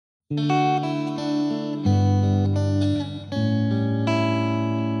Hello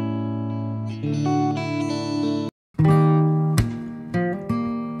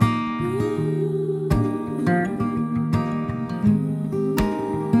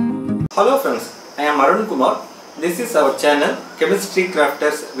friends, I am Arun Kumar. This is our channel Chemistry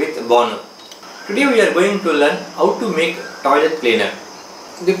Crafters with Bonu. Today we are going to learn how to make toilet cleaner.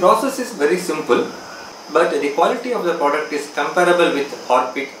 The process is very simple, but the quality of the product is comparable with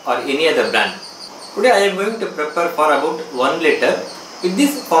Harpic or any other brand. Today I am going to prepare for about 1 liter. With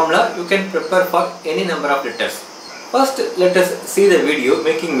this formula you can prepare for any number of liters. First let us see the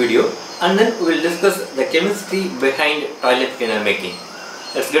making video, and then we will discuss the chemistry behind toilet cleaner making.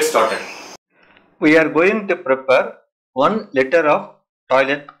 Let's get started. We are going to prepare 1 liter of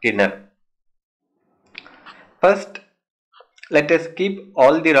toilet cleaner. First, let us keep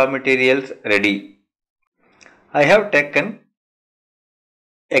all the raw materials ready. I have taken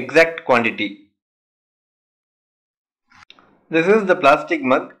exact quantity. This is the plastic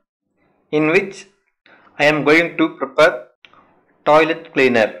mug in which I am going to prepare toilet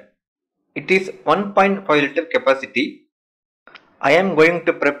cleaner. It is 1.5 liter capacity. I am going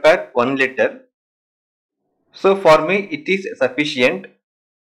to prepare 1 liter. So for me it is sufficient.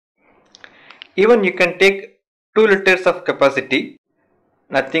 Even you can take 2 liters of capacity.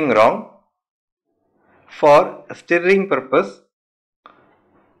 Nothing wrong. For stirring purpose,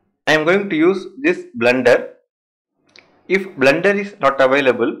 I am going to use this blender. If blender is not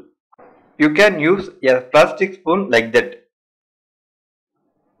available, you can use a plastic spoon like that.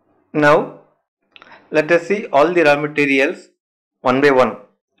 Now let us see all the raw materials one by one.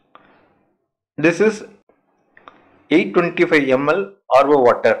 This is 825 ml RO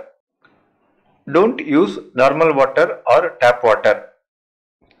water. Don't use normal water or tap water.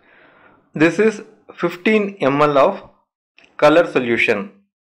 This is 15 ml of color solution.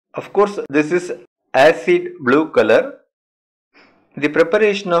 Of course, this is acid blue color. The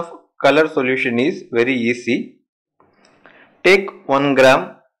preparation of color solution is very easy. Take 1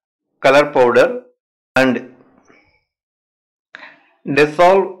 gram color powder and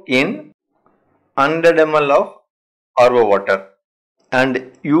dissolve in 100 ml of RO water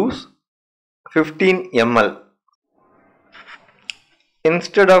and use 15 ml.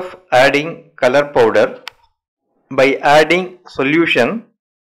 Instead of adding color powder, by adding solution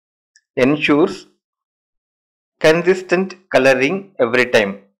ensures consistent coloring every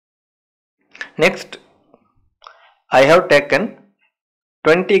time. Next, I have taken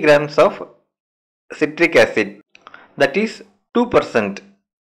 20 grams of citric acid, that is 2%.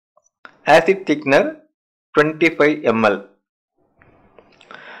 Acid thickener 25 ml.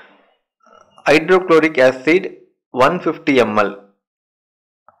 Hydrochloric acid 150 ml.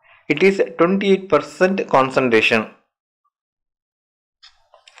 It is 28% concentration.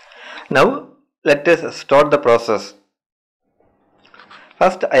 Now let us start the process.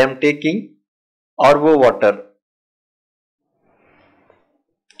 First I am taking RO water.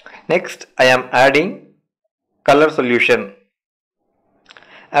 Next I am adding color solution.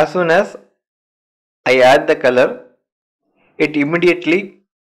 As soon as I add the color, it immediately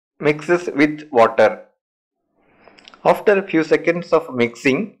mixes with water. After a few seconds of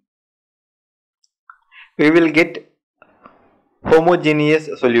mixing, we will get homogeneous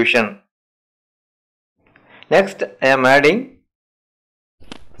solution. Next, I am adding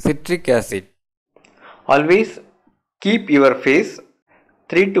citric acid. Always keep your face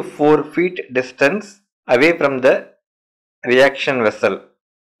 3 to 4 feet distance away from the reaction vessel.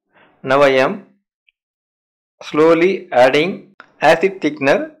 Now I am slowly adding acid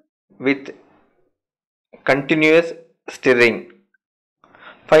thickener with continuous stirring.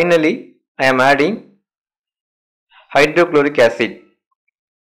 Finally, I am adding hydrochloric acid.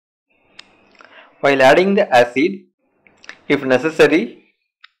 While adding the acid, if necessary,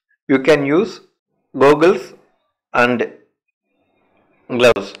 you can use goggles and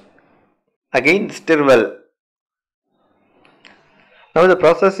gloves. Again stir well. Now the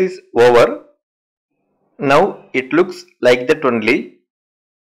process is over. Now it looks like that only.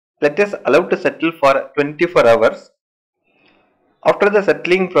 Let us allow to settle for 24 hours. After the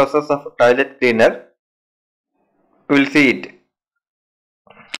settling process of toilet cleaner, we will see it.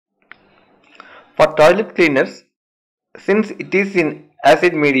 For toilet cleaners, since it is in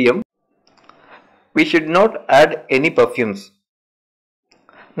acid medium, we should not add any perfumes.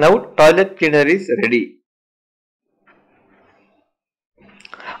 Now toilet cleaner is ready.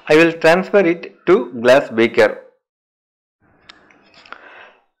 I will transfer it to glass beaker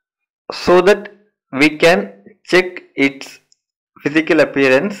so that we can check its physical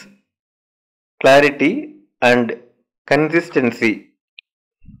appearance, clarity and consistency.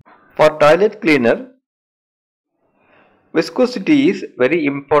 For toilet cleaner, viscosity is very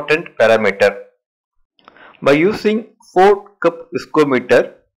important parameter. By using 4-cup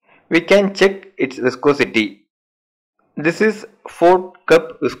viscometer, we can check its viscosity. This is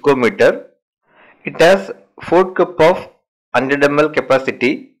 4-cup viscometer. It has 4 cup of 100 ml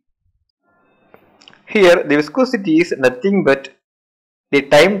capacity. Here the viscosity is nothing but the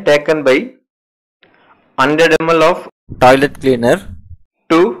time taken by 100 ml of toilet cleaner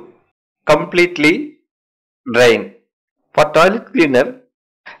to completely drain. For toilet cleaner,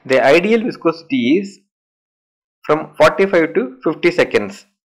 the ideal viscosity is from 45 to 50 seconds.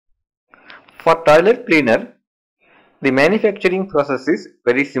 For toilet cleaner, the manufacturing process is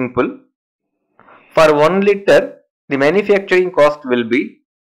very simple. For 1 liter, the manufacturing cost will be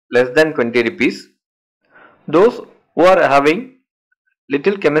less than 20 rupees. Those who are having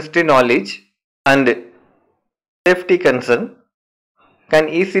little chemistry knowledge and safety concern can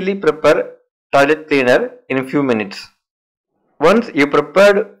easily prepare toilet cleaner in few minutes. Once you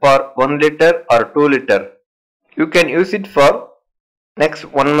prepared for 1 liter or 2 liter, you can use it for next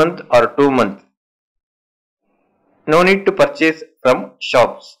 1 month or 2 months. No need to purchase from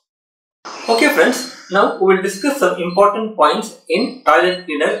shops. Okay friends, now we will discuss some important points in toilet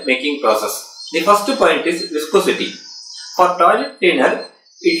cleaner making process. The first point is viscosity. For toilet cleaner,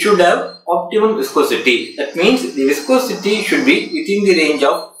 it should have optimum viscosity. That means the viscosity should be within the range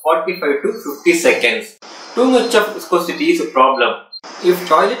of 45 to 50 seconds. Too much of viscosity is a problem. If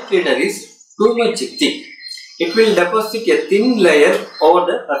toilet cleaner is too much thick, it will deposit a thin layer over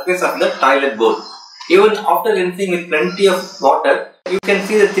the surface of the toilet bowl. Even after rinsing with plenty of water, you can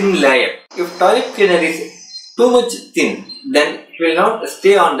see the thin layer. If toilet cleaner is too much thin, then it will not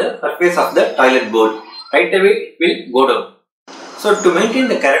stay on the surface of the toilet bowl. Right away, it will go down. So to maintain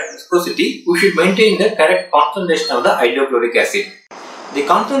the correct viscosity, we should maintain the correct concentration of the hydrochloric acid. The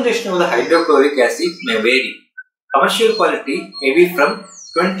concentration of the hydrochloric acid may vary. Commercial quality may be from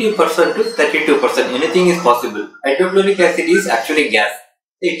 20% to 32%. Anything is possible. Hydrochloric acid is actually gas.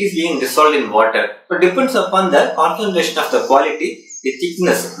 It is being dissolved in water. So depends upon the concentration of the quality, the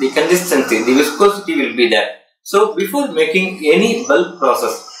thickness, the consistency, the viscosity will be there. So before making any bulk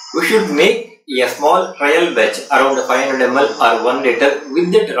process, we should make a small trial batch around 500 ml or 1 liter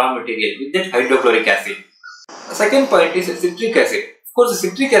with that raw material, with that hydrochloric acid. The second point is citric acid. Of course,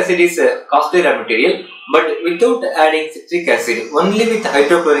 citric acid is a costly raw material, but without adding citric acid, only with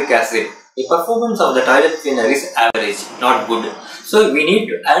hydrochloric acid, the performance of the toilet cleaner is average, not good. So we need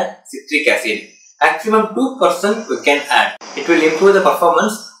to add citric acid. Maximum 2% we can add. It will improve the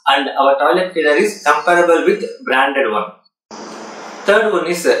performance and our toilet cleaner is comparable with branded one. Third one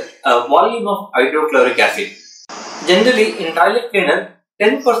is volume of hydrochloric acid. Generally in toilet cleaner,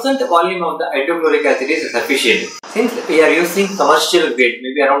 10% volume of the hydrochloric acid is sufficient. Since we are using commercial grade,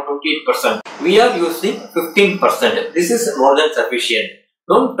 maybe around 28%, we are using 15%. This is more than sufficient.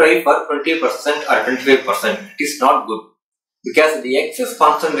 Don't try for 20% or 25%. It is not good. Because the excess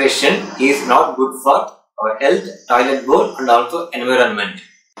concentration is not good for our health, toilet bowl and also environment.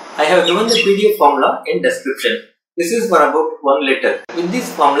 I have given the PDF formula in description. This is for about 1 liter. With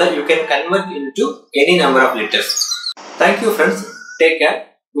this formula, you can convert into any number of liters. Thank you friends. Take care.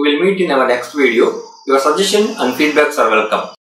 We will meet in our next video. Your suggestion and feedbacks are welcome.